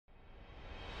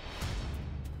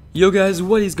Yo guys,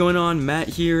 what is going on? Matt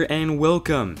here, and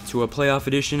welcome to a playoff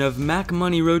edition of Mac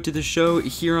Money Road to the Show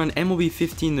here on MLB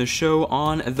 15 The Show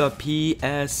on the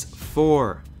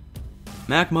PS4.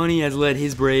 Mac Money has led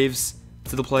his Braves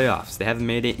to the playoffs. They haven't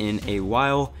made it in a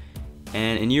while,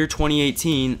 and in year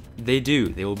 2018, they do.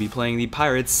 They will be playing the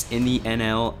Pirates in the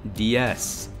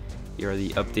NLDS. Here are the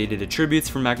updated attributes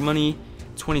for Mac Money.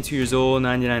 22 years old,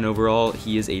 99 overall,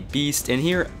 he is a beast, and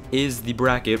here is the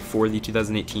bracket for the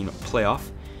 2018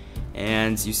 playoff.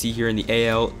 And you see here in the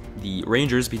AL, the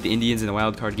Rangers beat the Indians in the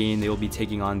wildcard game. They will be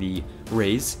taking on the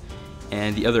Rays.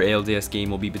 And the other ALDS game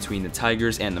will be between the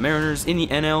Tigers and the Mariners. In the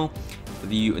NL,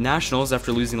 the Nationals,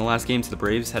 after losing the last game to the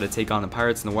Braves, had to take on the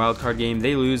Pirates in the wildcard game.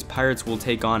 They lose. Pirates will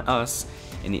take on us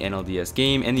in the NLDS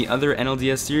game. And the other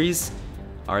NLDS series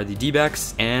are the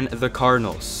D-backs and the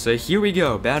Cardinals. So here we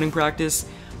go, batting practice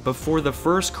before the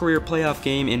first career playoff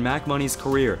game in Mac Money's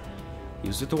career. He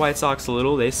was with the White Sox a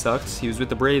little, they sucked. He was with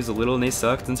the Braves a little, and they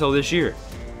sucked until this year.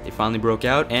 They finally broke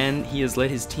out, and he has led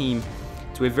his team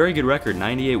to a very good record,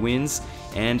 98 wins,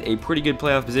 and a pretty good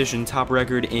playoff position, top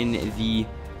record in the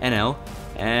NL.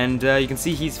 And you can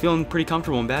see he's feeling pretty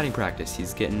comfortable in batting practice.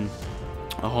 He's getting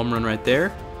a home run right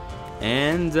there,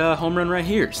 and a home run right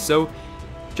here. So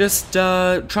just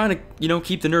trying to,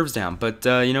 keep the nerves down. But,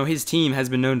 his team has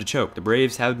been known to choke. The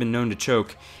Braves have been known to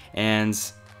choke, and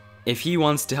if he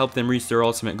wants to help them reach their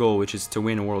ultimate goal, which is to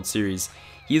win a World Series,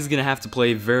 he's going to have to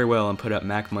play very well and put up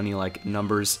Mac Money-like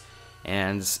numbers.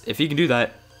 And if he can do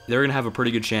that, they're going to have a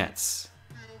pretty good chance.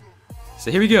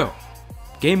 So here we go.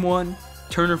 Game 1,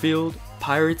 Turner Field,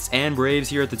 Pirates and Braves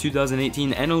here at the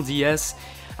 2018 NLDS.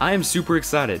 I am super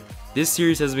excited. This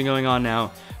series has been going on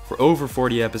now for over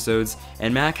 40 episodes,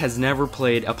 and Mac has never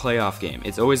played a playoff game.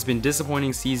 It's always been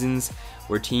disappointing seasons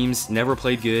where teams never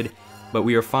played good. But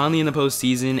we are finally in the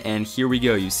postseason, and here we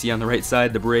go. You see on the right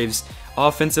side, the Braves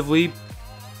offensively,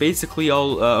 basically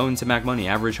all owned to Mac Money,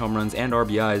 average home runs and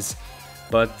RBIs.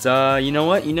 But you know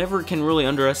what? You never can really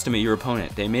underestimate your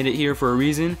opponent. They made it here for a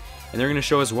reason, and they're going to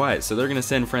show us why. So they're going to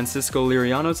send Francisco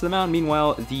Liriano to the mound.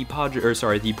 Meanwhile, the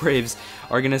Braves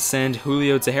are going to send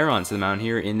Julio Teheran to the mound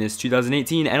here in this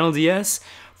 2018 NLDS.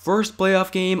 First playoff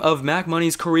game of Mac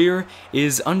Money's career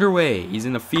is underway. He's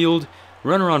in the field,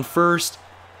 runner on first,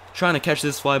 trying to catch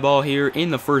this fly ball here in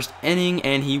the first inning,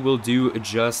 and he will do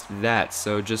just that.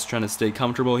 So just trying to stay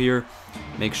comfortable here,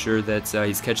 make sure that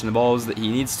he's catching the balls that he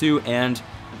needs to and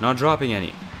not dropping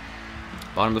any.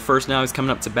 Bottom of the first now, he's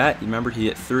coming up to bat. You remember he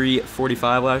hit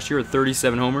 345 last year with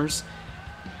 37 homers.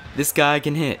 This guy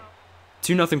can hit.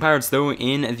 2-0 Pirates though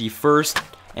in the first,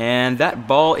 and that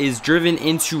ball is driven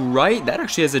into right. That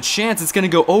actually has a chance. It's going to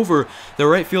go over the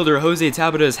right fielder Jose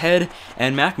Tabata's head,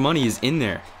 and Mac Money is in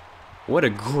there. What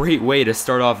a great way to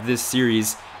start off this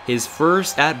series. His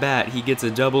first at-bat, he gets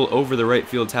a double over the right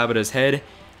field Tabata's head,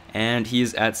 and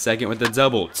he's at second with the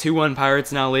double. 2-1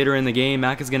 Pirates now later in the game.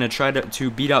 Mac is going to try to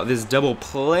beat out this double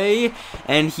play,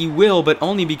 and he will, but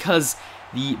only because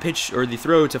the pitch or the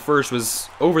throw to first was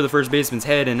over the first baseman's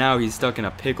head, and now he's stuck in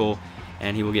a pickle,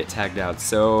 and he will get tagged out.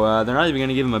 So they're not even going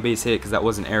to give him a base hit because that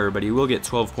was an error, but he will get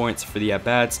 12 points for the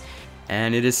at-bats.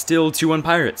 And it is still 2-1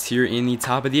 Pirates here in the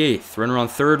top of the 8th. Runner on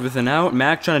third with an out.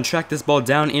 Mac trying to track this ball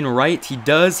down in right. He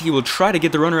does. He will try to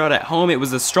get the runner out at home. It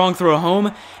was a strong throw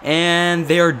home, and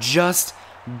they are just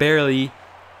barely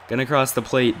going to cross the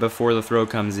plate before the throw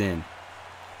comes in.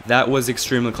 That was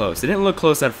extremely close. It didn't look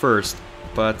close at first,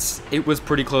 but it was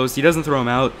pretty close. He doesn't throw him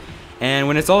out. And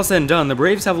when it's all said and done, the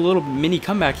Braves have a little mini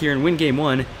comeback here and win Game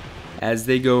 1 as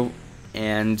they go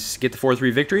and get the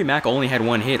 4-3 victory. Mac only had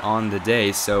one hit on the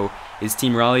day, so his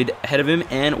team rallied ahead of him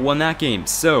and won that game.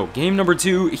 So, game number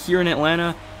 2 here in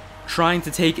Atlanta, trying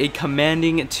to take a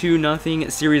commanding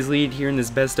 2-0 series lead here in this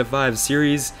best-of-5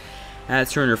 series at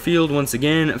Turner Field. Once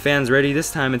again, fans ready.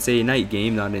 This time it's a night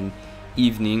game, not an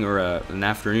evening or an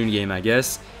afternoon game, I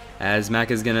guess, as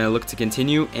Mac is going to look to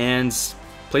continue and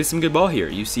play some good ball here.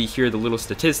 You see here the little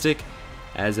statistic,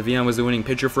 as Avian was the winning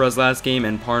pitcher for us last game,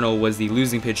 and Parnell was the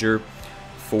losing pitcher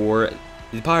for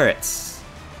the Pirates.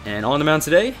 And on the mound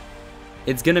today,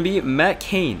 it's going to be Matt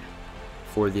Cain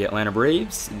for the Atlanta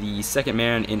Braves, the second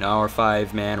man in our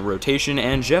 5-man rotation,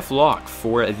 and Jeff Locke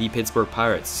for the Pittsburgh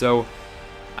Pirates. So,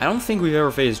 I don't think we've ever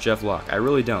faced Jeff Locke. I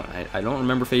really don't. I don't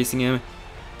remember facing him,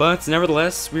 but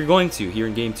nevertheless, we're going to here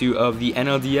in Game 2 of the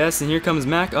NLDS, and here comes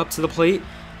Mac up to the plate.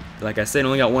 Like I said,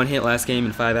 only got one hit last game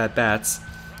and 5 at-bats,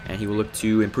 and he will look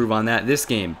to improve on that this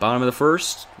game. Bottom of the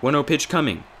first, 1-0 pitch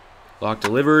coming. Locke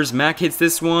delivers. Mac hits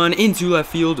this one into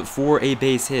left field for a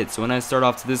base hit. So when I start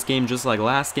off to this game, just like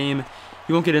last game,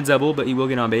 he won't get a double, but he will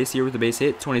get on base here with a base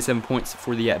hit. 27 points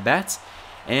for the at-bats.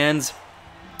 And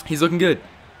he's looking good.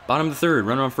 Bottom of the third,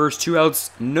 runner on first, 2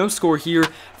 outs, no score here.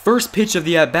 First pitch of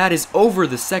the at-bat is over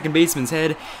the second baseman's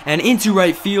head and into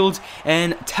right field,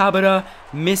 and Tabata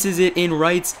misses it in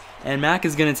right, and Mac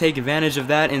is going to take advantage of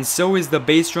that, and so is the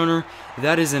base runner.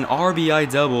 That is an RBI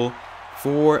double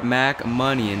for Mac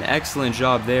Money. An excellent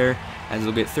job there, as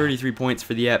he'll get 33 points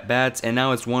for the at-bats, and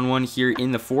now it's 1-1 here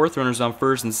in the fourth. Runners on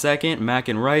first and second, Mac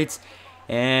in right,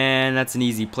 and that's an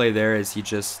easy play there as he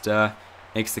just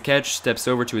makes the catch, steps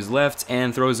over to his left,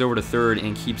 and throws over to third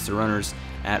and keeps the runners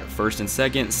at first and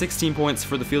second. 16 points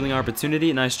for the fielding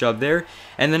opportunity. Nice job there.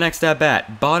 And the next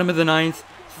at-bat, bottom of the ninth,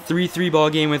 3-3 ball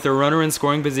game with a runner in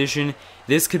scoring position.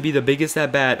 This could be the biggest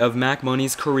at-bat of Mac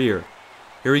Money's career.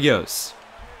 Here he goes.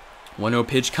 1-0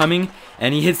 pitch coming,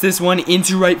 and he hits this one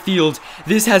into right field.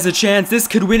 This has a chance. This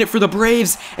could win it for the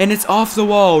Braves, and it's off the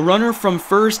wall. Runner from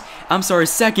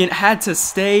second had to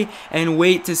stay and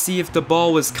wait to see if the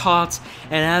ball was caught,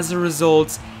 and as a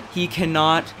result, he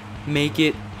cannot make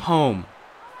it home.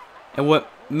 And what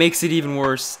makes it even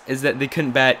worse is that they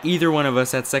couldn't bat either one of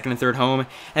us at second and third home,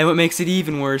 and what makes it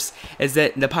even worse is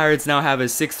that the Pirates now have a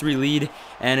 6-3 lead,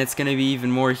 and it's going to be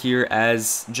even more here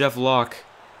as Jeff Locke,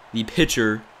 the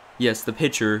pitcher, yes, the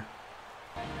pitcher,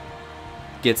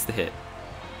 gets the hit.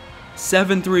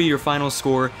 7-3 your final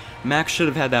score. Max should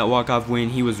have had that walk-off win.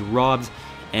 He was robbed,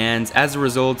 and as a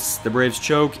result, the Braves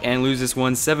choke and lose this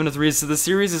one 7-3. So the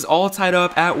series is all tied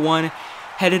up at 1,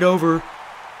 headed over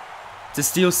to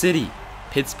Steel City,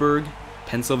 Pittsburgh,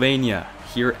 Pennsylvania,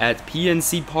 here at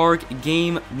PNC Park,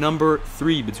 game number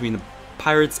 3 between the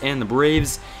Pirates and the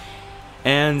Braves.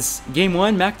 And game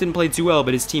 1, Mac didn't play too well,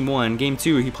 but his team won. Game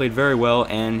 2, he played very well,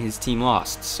 and his team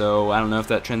lost. So I don't know if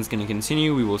that trend's going to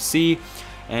continue. We will see.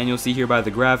 And you'll see here by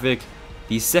the graphic,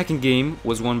 the second game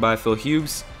was won by Phil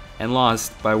Hughes and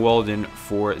lost by Walden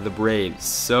for the Braves.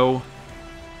 So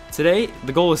today,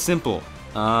 the goal is simple.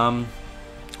 Well,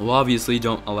 obviously,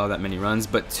 don't allow that many runs,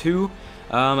 but 2,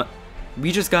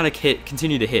 we just gotta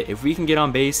continue to hit. If we can get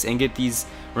on base and get these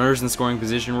runners in scoring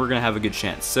position, we're gonna have a good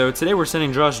chance. So today we're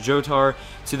sending Josh Jotar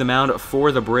to the mound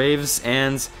for the Braves,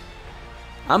 and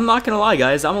I'm not gonna lie,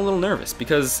 guys, I'm a little nervous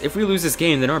because if we lose this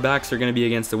game, then our backs are gonna be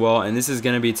against the wall, and this is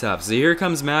gonna be tough. So here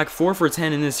comes Mac, 4 for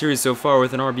 10 in this series so far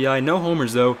with an RBI, no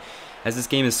homers though, as this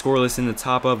game is scoreless in the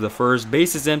top of the first.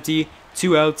 Base is empty,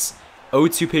 2 outs,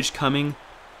 0-2 pitch coming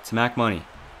to Mac Money.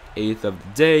 8th of the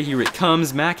day, here it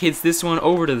comes. Mac hits this one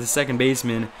over to the second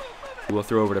baseman, who will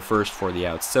throw over to first for the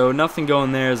outs. So nothing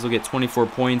going there, as we'll get 24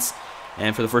 points,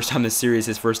 and for the first time this series,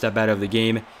 his first at-bat of the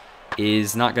game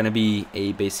is not going to be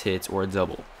a base hit or a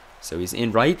double. So he's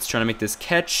in right, trying to make this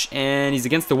catch, and he's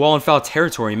against the wall in foul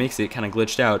territory. He makes it kind of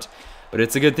glitched out, but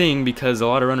it's a good thing because a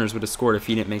lot of runners would have scored if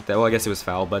he didn't make that. Well, I guess it was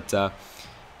foul, but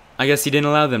I guess he didn't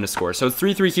allow them to score. So it's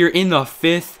 3-3 here in the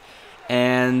 5th.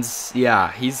 And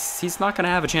yeah, he's not going to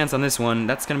have a chance on this one.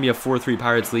 That's going to be a 4-3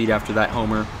 Pirates lead after that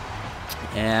homer.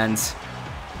 And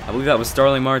I believe that was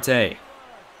Starling Marte.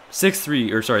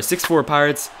 6-4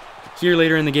 Pirates here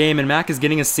later in the game, and Mac is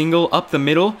getting a single up the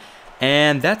middle,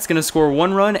 and that's going to score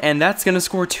 1 run, and that's going to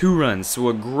score 2 runs. So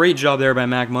a great job there by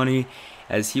Mac Money,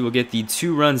 as he will get the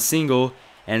 2-run single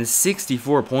and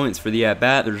 64 points for the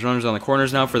at-bat. There's runners on the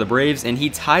corners now for the Braves, and he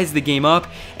ties the game up,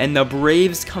 and the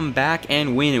Braves come back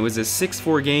and win. It was a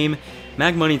 6-4 game.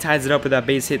 Mac Money ties it up with that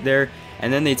base hit there,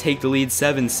 and then they take the lead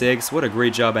 7-6. What a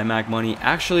great job by Mac Money.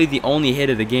 Actually, the only hit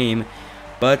of the game,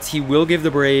 but he will give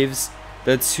the Braves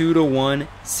the 2-1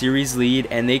 series lead,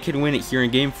 and they can win it here in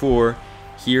Game 4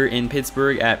 here in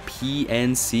Pittsburgh at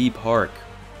PNC Park.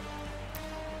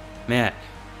 Man,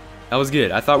 that was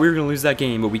good. I thought we were going to lose that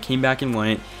game, but we came back and won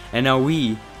it. And now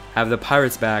we have the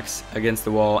Pirates' backs against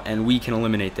the wall, and we can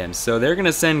eliminate them. So they're going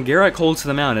to send Garrett Cole to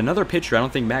the mound. Another pitcher I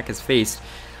don't think Mac has faced.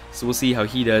 So we'll see how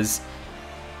he does.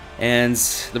 And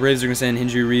the Braves are going to send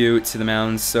Hinji Ryu to the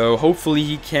mound. So hopefully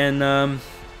he can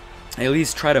at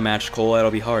least try to match Cole. That'll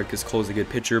be hard because Cole's a good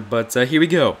pitcher. But here we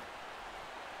go.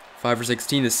 5 for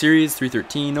 16 this series.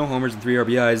 313, no homers and 3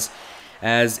 RBIs.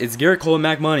 As it's Garrett Cole and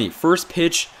Mac Money. First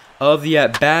pitch of the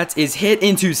at-bat is hit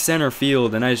into center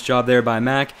field. A nice job there by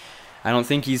Mac. I don't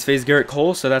think he's faced Garrett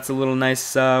Cole, so that's a little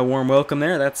nice warm welcome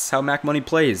there. That's how Mac Money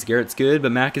plays. Garrett's good,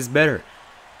 but Mac is better.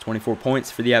 24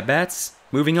 points for the at-bats.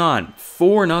 Moving on.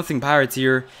 4-0 Pirates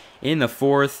here in the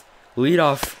 4th.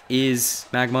 Leadoff is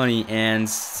Mac Money,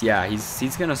 and yeah,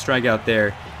 he's going to strike out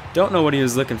there. Don't know what he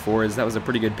was looking for, as that was a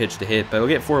pretty good pitch to hit, but he'll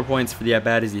get 4 points for the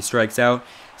at-bat as he strikes out.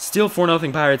 Still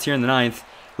 4-0 Pirates here in the 9th.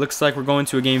 Looks like we're going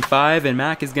to a Game 5, and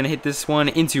Mac is going to hit this one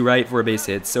into right for a base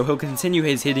hit. So he'll continue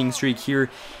his hitting streak here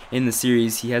in the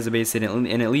series. He has a base hit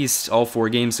in at least all 4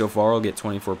 games so far. He'll get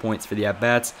 24 points for the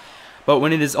at-bats. But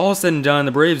when it is all said and done,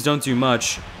 the Braves don't do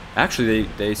much. Actually,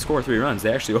 they score 3 runs.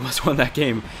 They actually almost won that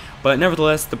game. But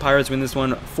nevertheless, the Pirates win this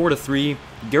one 4-3.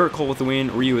 Garrett Cole with the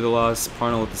win, Ryu with the loss,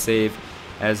 Parnell with the save,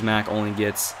 as Mac only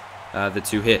gets the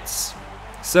 2 hits.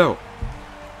 So,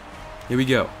 here we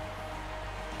go.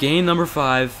 Game number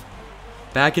 5,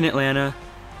 back in Atlanta,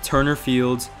 Turner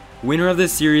Field. Winner of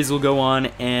this series will go on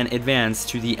and advance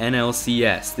to the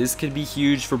NLCS. This could be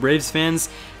huge for Braves fans.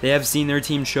 They have seen their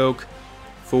team choke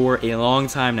for a long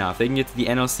time now. If they can get to the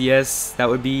NLCS, that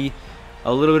would be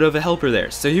a little bit of a helper there.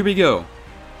 So here we go.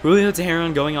 Julio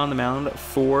Teheran going on the mound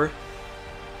for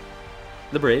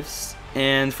the Braves,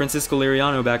 and Francisco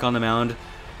Liriano back on the mound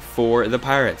for the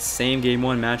Pirates. Same Game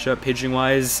 1 matchup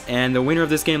pitching-wise, and the winner of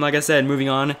this game, like I said, moving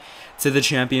on to the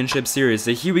championship series.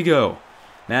 So here we go.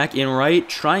 Mac in right,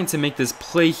 trying to make this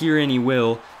play here, and he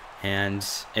will. And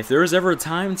if there is ever a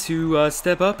time to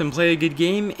step up and play a good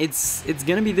game, it's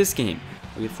going to be this game.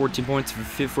 We had 14 points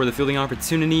for the fielding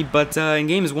opportunity, but in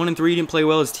games 1 and 3, he didn't play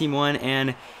well, his team won,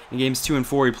 and in games 2 and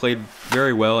 4, he played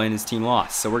very well, and his team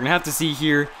lost. So we're going to have to see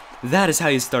here. That is how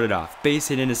you started off. Base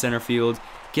hit into center field,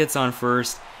 gets on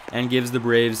first, and gives the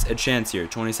Braves a chance here.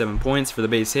 27 points for the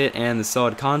base hit and the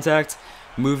solid contact.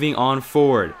 Moving on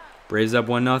forward. Braves up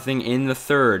 1-0 in the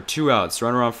third. 2 outs.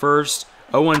 Runner on first.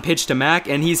 0-1 pitch to Mac,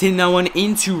 and he's hitting that one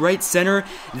into right center.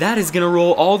 That is going to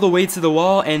roll all the way to the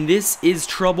wall, and this is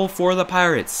trouble for the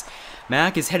Pirates.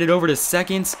 Mac is headed over to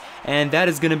second, and that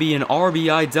is going to be an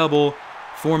RBI double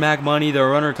for Mac Money. The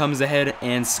runner comes ahead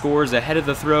and scores ahead of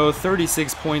the throw.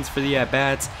 36 points for the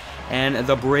at-bats, and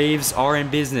the Braves are in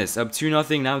business. Up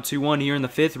 2-0, now 2-1 here in the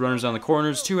fifth. Runners on the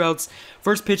corners, 2 outs.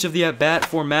 First pitch of the at-bat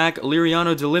for Mac.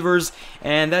 Liriano delivers,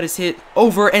 and that is hit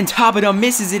over, and Tabata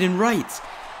misses it in right.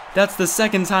 That's the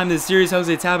second time this series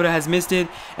Jose Tabata has missed it,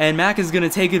 and Mac is going to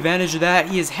take advantage of that.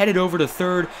 He is headed over to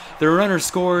third. The runner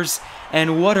scores,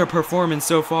 and what a performance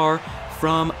so far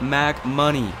from Mac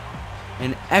Money.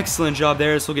 An excellent job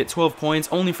there. This will get 12 points,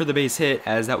 only for the base hit,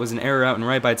 as that was an error out and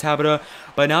right by Tabata.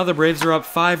 But now the Braves are up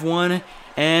 5-1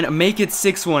 and make it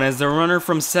 6-1, as the runner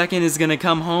from second is going to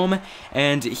come home,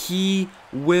 and he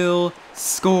will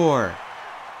score.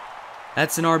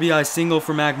 That's an RBI single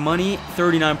for Mac Money,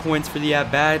 39 points for the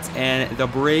at-bat, and the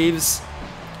Braves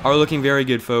are looking very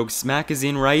good, folks. Mac is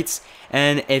in right,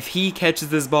 and if he catches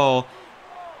this ball,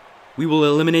 we will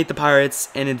eliminate the Pirates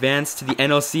and advance to the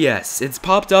NLCS. It's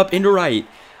popped up into right.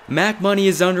 Mac Money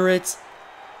is under it,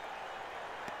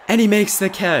 and he makes the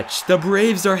catch. The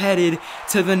Braves are headed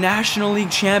to the National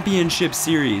League Championship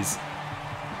Series.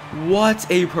 What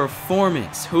a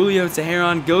performance. Julio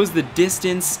Teheran goes the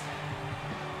distance.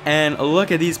 And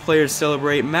look at these players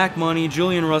celebrate. Mac Money,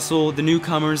 Julian Russell, the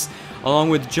newcomers,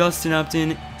 along with Justin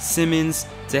Upton, Simmons,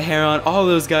 Teheran, all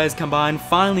those guys combined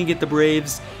finally get the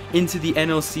Braves into the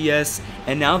NLCS,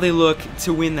 and now they look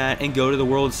to win that and go to the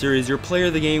World Series. Your player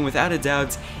of the game, without a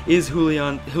doubt, is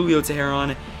Julio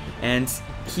Teheran, and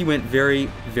he went very,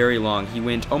 very long. He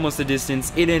went almost the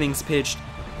distance, 8 innings pitched,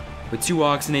 with 2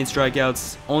 walks and 8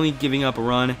 strikeouts, only giving up a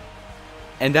run,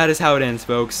 and that is how it ends,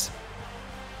 folks.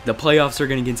 The playoffs are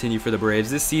going to continue for the Braves.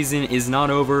 This season is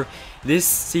not over. This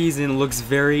season looks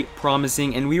very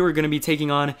promising, and we were going to be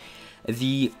taking on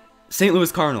the St.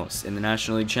 Louis Cardinals in the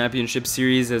National League Championship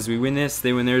Series. As we win this,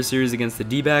 they win their series against the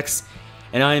D-backs,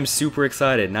 and I am super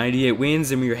excited. 98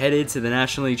 wins, and we are headed to the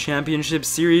National League Championship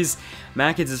Series.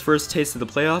 Mac gets his first taste of the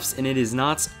playoffs, and it is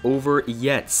not over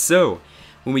yet. So,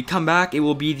 when we come back, it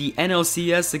will be the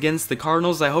NLCS against the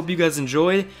Cardinals. I hope you guys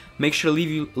enjoyed. Make sure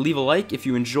to leave a like if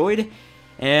you enjoyed.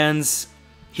 And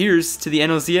here's to the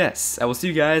NLCS. I will see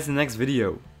you guys in the next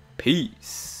video.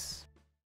 Peace.